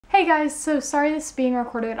Hey guys, so sorry this is being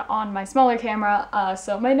recorded on my smaller camera,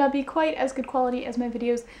 so it might not be quite as good quality as my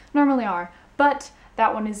videos normally are, but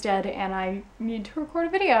that one is dead and I need to record a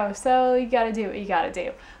video, so you gotta do what you gotta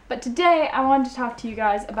do. But today I wanted to talk to you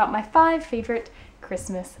guys about my 5 favorite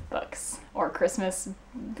Christmas books, or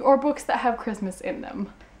books that have Christmas in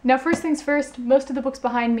them. Now first things first, most of the books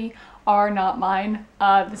behind me are not mine.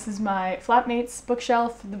 This is my flatmate's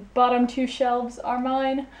bookshelf. The bottom 2 shelves are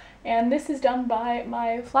mine, and this is done by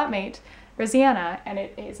my flatmate, Rosanna, and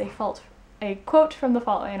it is a quote from The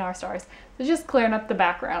Fault in Our Stars. So just clearing up the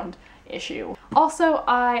background issue. Also,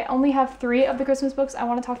 I only have 3 of the Christmas books I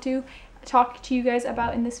want to talk to you guys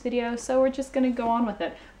about in this video, so we're just gonna go on with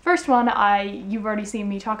it. First one you've already seen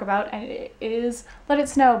me talk about, and it is Let It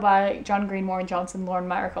Snow by John Greenmore and Johnson Lorne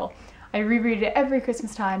Myracle. I reread it every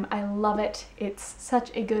Christmas time. I love it. It's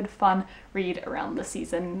such a good, fun read around the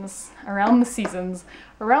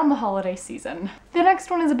holiday season. The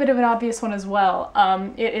next one is a bit of an obvious one as well.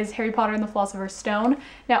 It is Harry Potter and the Philosopher's Stone.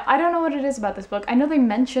 Now, I don't know what it is about this book. I know they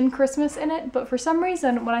mention Christmas in it, but for some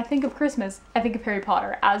reason, when I think of Christmas, I think of Harry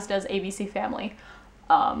Potter, as does ABC Family.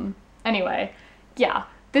 Anyway, yeah.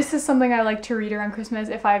 This is something I like to read around Christmas.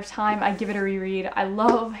 If I have time, I give it a reread. I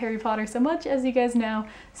love Harry Potter so much, as you guys know,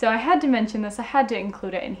 so I had to mention this. I had to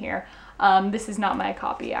include it in here. This is not my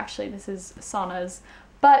copy, actually. This is Sana's,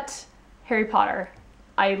 but Harry Potter.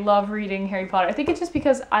 I love reading Harry Potter. I think it's just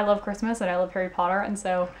because I love Christmas and I love Harry Potter, and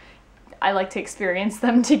so I like to experience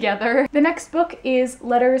them together. The next book is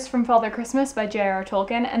Letters from Father Christmas by J.R.R.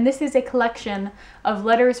 Tolkien, and this is a collection of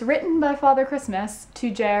letters written by Father Christmas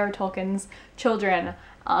to J.R.R. Tolkien's children.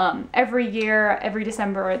 Every year, every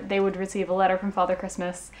December, they would receive a letter from Father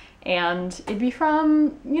Christmas, and it'd be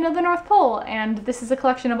from, the North Pole, and this is a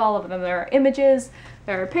collection of all of them. There are images,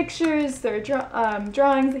 there are pictures, there are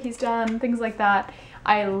drawings that he's done, things like that.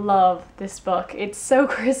 I love this book. It's so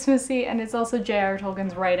Christmassy, and it's also J.R.R.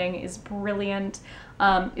 Tolkien's writing is brilliant.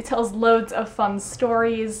 It tells loads of fun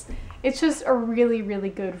stories. It's just a really, really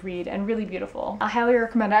good read and really beautiful. I highly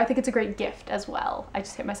recommend it. I think it's a great gift as well. I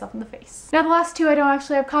just hit myself in the face. Now the last 2 I don't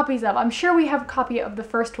actually have copies of. I'm sure we have a copy of the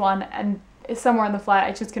first one, and it's somewhere in the flat,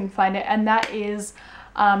 I just couldn't find it, and that is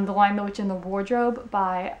The Lion, the Witch, and the Wardrobe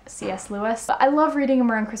by C.S. Lewis. I love reading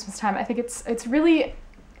them around Christmas time. I think it's really...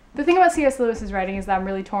 The thing about C.S. Lewis's writing is that I'm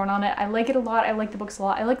really torn on it. I like it a lot, I like the books a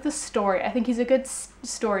lot, I like the story. I think he's a good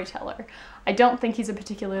storyteller. I don't think he's a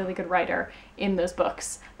particularly good writer in those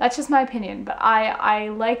books. That's just my opinion, but I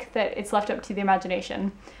like that it's left up to the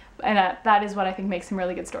imagination, and that is what I think makes him a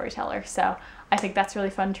really good storyteller. So I think that's really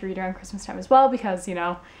fun to read around Christmas time as well, because,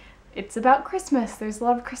 it's about Christmas. There's a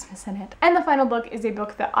lot of Christmas in it. And the final book is a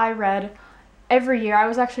book that I read every year. I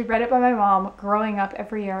was actually read it by my mom growing up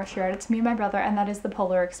every year. She read it to me and my brother, and that is The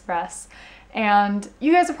Polar Express. And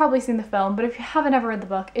you guys have probably seen the film, but if you haven't ever read the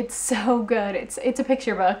book, it's so good. It's a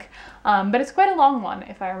picture book, but it's quite a long one,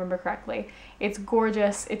 if I remember correctly. It's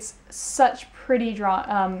gorgeous. It's such pretty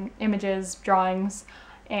images, drawings,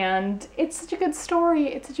 and it's such a good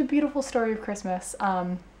story. It's such a beautiful story of Christmas.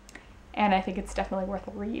 And I think it's definitely worth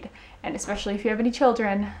a read. And especially if you have any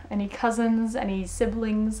children, any cousins, any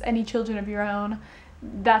siblings, any children of your own,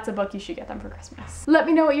 that's a book you should get them for Christmas. Let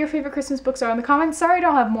me know what your favorite Christmas books are in the comments. Sorry I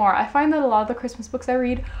don't have more. I find that a lot of the Christmas books I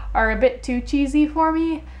read are a bit too cheesy for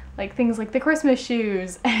me. Like things like The Christmas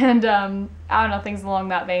Shoes and I don't know, things along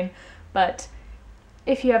that vein. But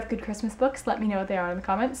if you have good Christmas books, let me know what they are in the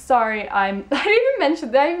comments. Sorry, I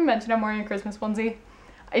didn't even mention I'm wearing a Christmas onesie.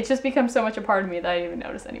 It's just become so much a part of me that I didn't even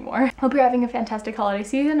notice anymore. Hope you're having a fantastic holiday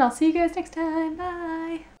season. I'll see you guys next time. Bye!